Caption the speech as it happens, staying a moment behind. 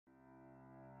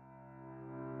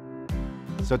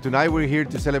So tonight we're here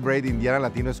to celebrate Indiana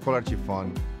Latino Scholarship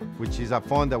Fund, which is a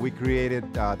fund that we created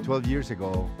 12 years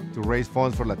ago to raise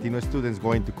funds for Latino students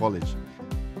going to college.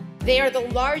 They are the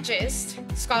largest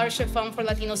scholarship fund for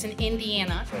Latinos in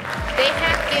Indiana. They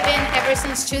have given, ever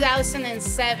since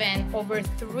 2007, over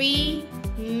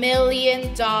 $3 million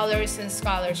in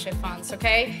scholarship funds,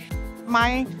 okay?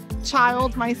 My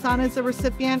child, my son, is a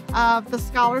recipient of the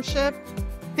scholarship.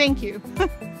 Thank you.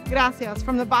 Gracias,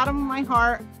 from the bottom of my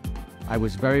heart. I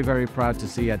was very, very proud to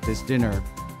see at this dinner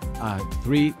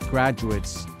 3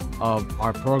 graduates of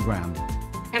our program.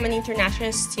 I'm an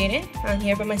international student. I'm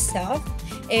here by myself,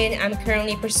 and I'm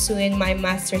currently pursuing my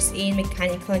master's in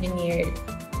mechanical engineering.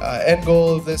 End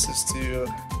goal of this is to,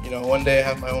 one day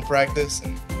have my own practice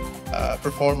and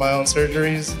perform my own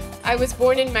surgeries. I was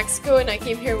born in Mexico and I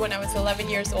came here when I was 11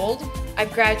 years old.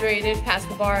 I've graduated, passed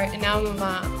the bar, and now I'm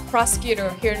a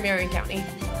prosecutor here in Marion County.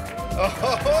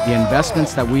 The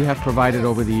investments that we have provided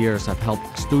over the years have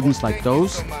helped students like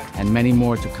those and many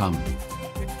more to come.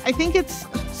 I think it's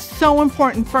so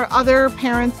important for other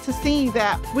parents to see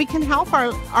that we can help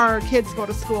our kids go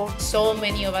to school. So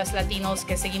many of us Latinos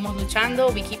que seguimos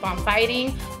luchando, we keep on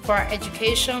fighting for our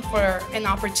education, for an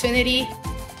opportunity.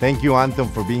 Thank you, Anthem,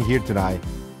 for being here tonight.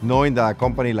 Knowing that a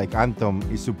company like Anthem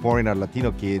is supporting our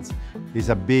Latino kids is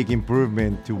a big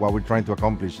improvement to what we're trying to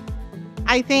accomplish.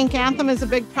 I think Anthem is a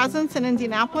big presence in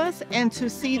Indianapolis, and to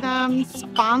see them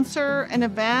sponsor an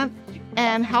event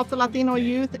and help the Latino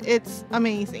youth, it's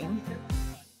amazing.